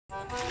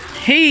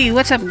Hey,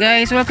 what's up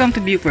guys? Welcome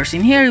to P.R.C.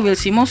 In here you will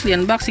see mostly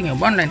unboxing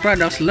of online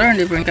products, learn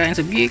different kinds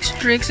of geeks,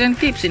 tricks, and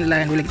tips in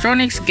line with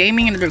electronics,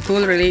 gaming, and other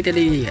cool related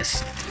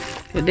ideas.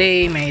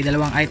 Today, may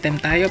dalawang item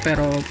tayo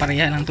pero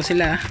pareha lang to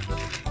sila.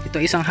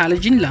 Ito isang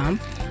halogen lamp,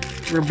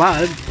 or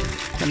bulb,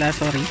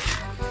 sorry.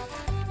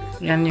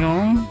 Yan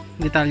yung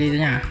detalye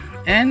niya.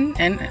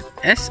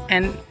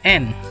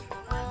 SNN.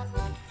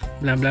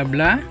 Blah blah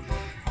blah.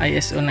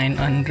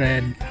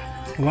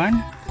 ISO9001.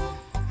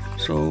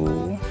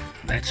 So,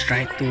 let's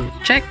try to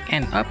check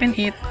and open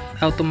it.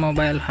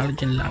 Automobile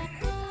halogen lamp.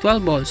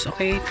 12 volts.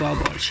 Okay, 12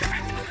 volts siya.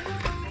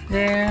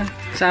 Then,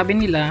 sabi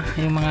nila,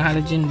 yung mga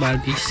halogen bulb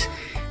is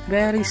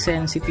very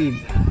sensitive.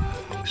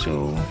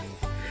 So,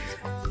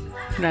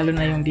 lalo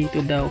na yung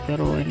dito daw.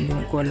 Pero, hindi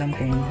ko alam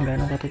kung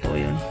gano'ng katotoo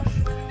yun.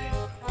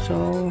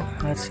 So,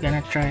 let's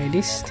gonna try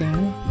this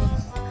thing.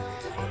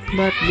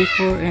 But,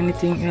 before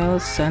anything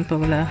else, saan pa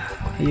wala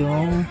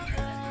yung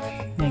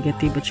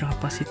negative at saka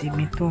positive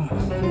nito?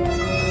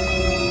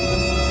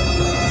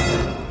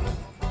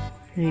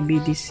 Maybe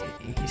this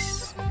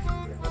is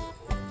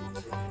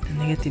the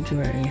negative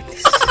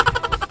varieties.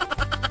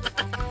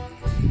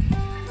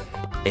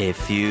 A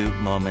few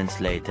moments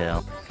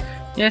later.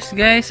 Yes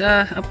guys,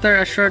 after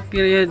a short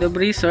period of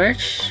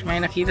research, may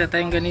nakita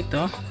tayong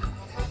ganito.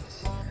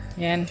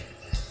 Yan.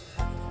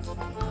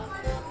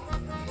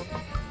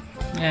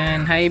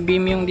 Yan, high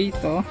beam yung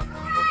dito.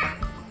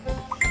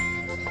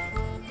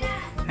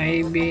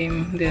 High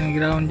beam, then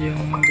ground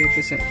yung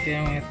dito sa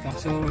yung ito.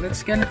 So,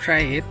 let's gonna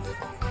try it.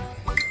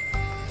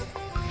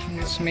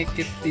 Let's make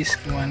it this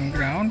one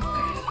ground.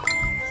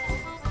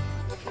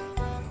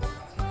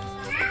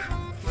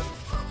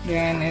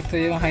 Then, ito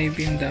yung high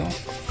beam daw.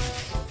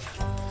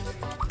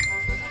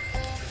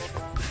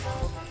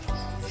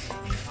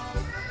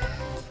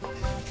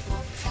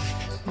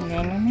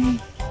 Ganun eh.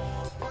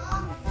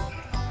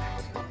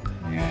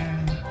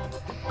 Yan.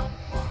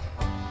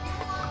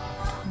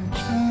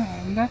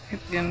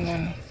 Bakit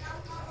ganun?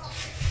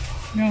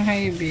 Yung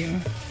high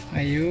beam.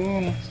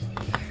 Ayun.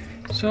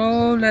 So,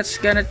 let's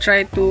gonna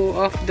try to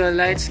off the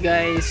lights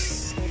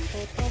guys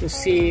to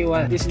see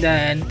what is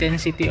the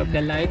intensity of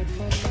the light.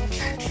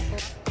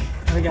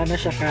 Gano'n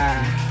siya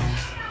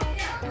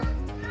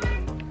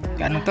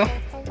gano'n to?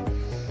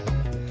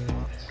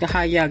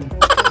 Kahayag.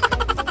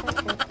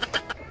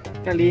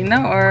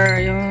 Kalinaw or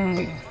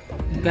yung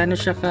gano'n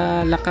siya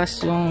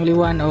kalakas yung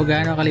liwanag o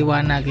gano'n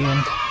kaliwanag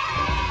yun.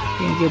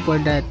 Thank you for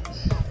that.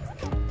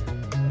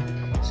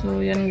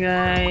 So, yan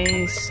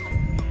guys.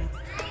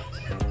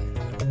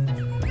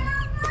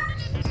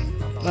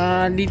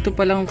 Dito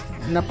pa lang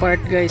na part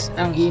guys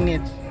ang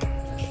init,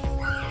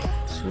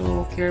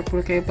 so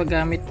careful kayo pag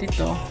gamit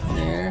nito.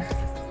 There,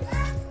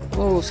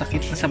 oh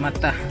sakit na sa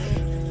mata.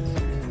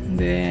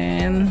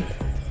 Then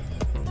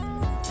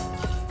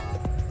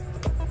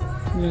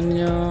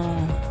yun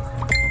yung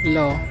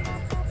low.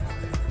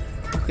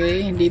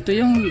 Okay, dito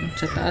yung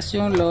sa taas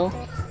yung low,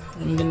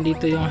 and then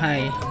dito yung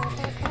high.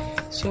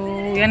 So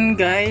yan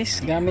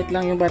guys, gamit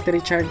lang yung battery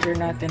charger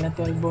natin na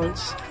 12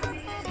 volts.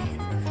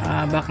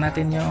 Back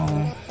natin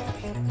yung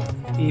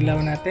ilaw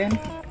natin.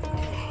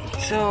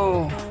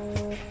 So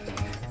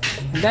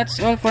that's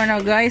all for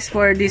now guys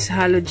for this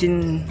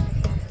halogen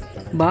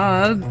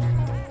bulb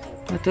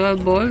na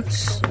 12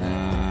 volts.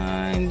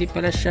 Hindi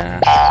pala siya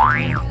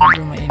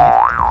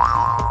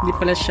hindi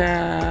pala siya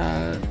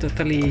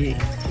totally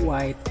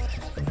white.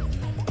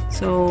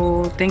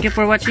 So thank you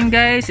for watching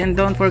guys, and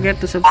don't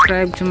forget to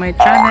subscribe to my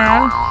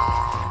channel,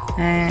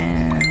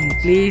 and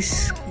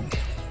please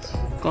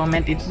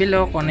comment it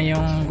below kung ano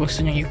yung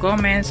gusto nyo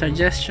i-comment,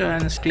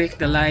 suggestions, click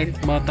the like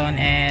button,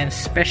 and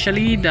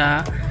especially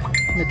the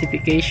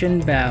notification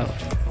bell.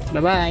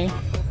 Bye bye.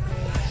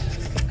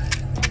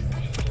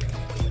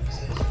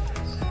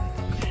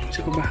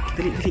 Gusto ko ba?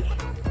 Dali.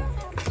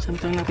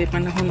 Samtang na kay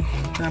panahon.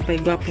 Napay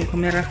gwapong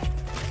kamera.